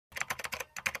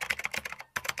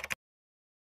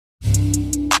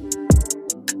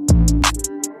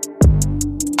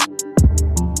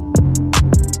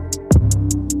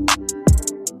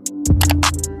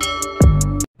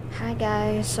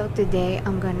So today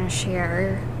I'm gonna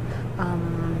share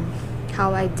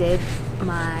how I did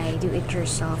my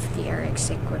do-it-yourself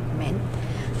TRX equipment.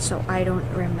 So I don't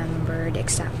remember the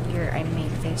exact year I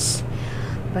made this,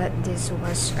 but this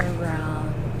was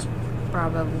around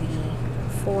probably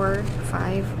 4,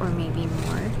 5, or maybe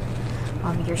more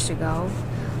years ago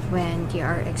when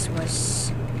TRX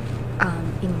was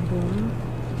in boom,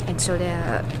 and so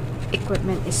the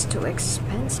equipment is too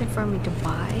expensive for me to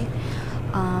buy,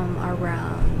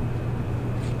 around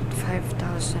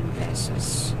 5,000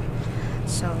 pesos.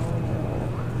 So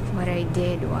what I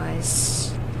did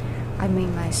was I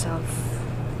made myself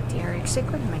TRX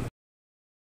equipment.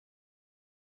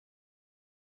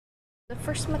 The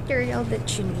first material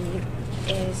that you need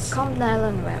is comb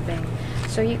nylon webbing.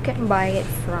 So you can buy it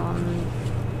from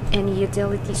any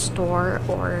utility store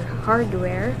or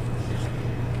hardware.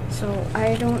 So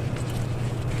I don't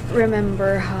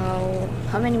remember how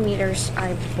many meters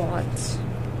I bought.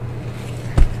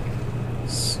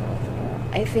 So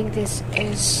I think this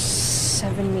is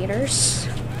 7 meters.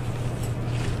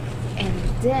 And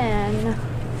then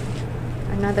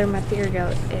another material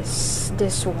is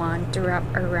this one to wrap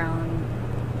around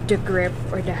the grip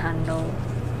or the handle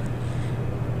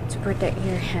to protect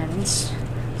your hands.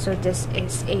 So this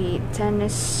is a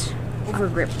tennis over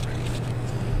grip.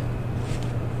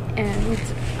 And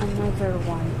another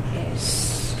one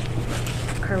is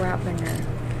carabiner,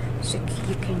 so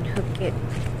you can hook it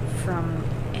from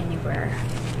anywhere.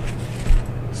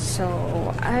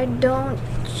 So I don't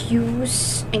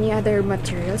use any other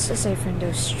materials aside from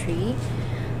those 3.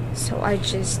 So I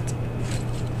just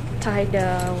tie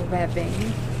the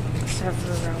webbing,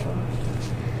 several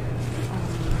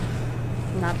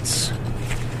knots.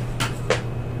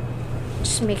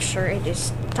 Just make sure it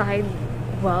is tied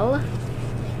well.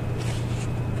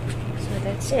 So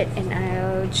that's it, and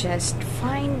I'll just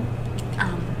find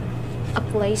a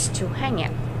place to hang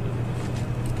it.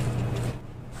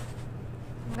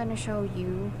 I'm gonna show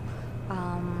you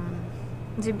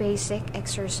the basic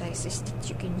exercises that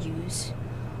you can use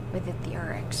with the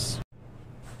TRX.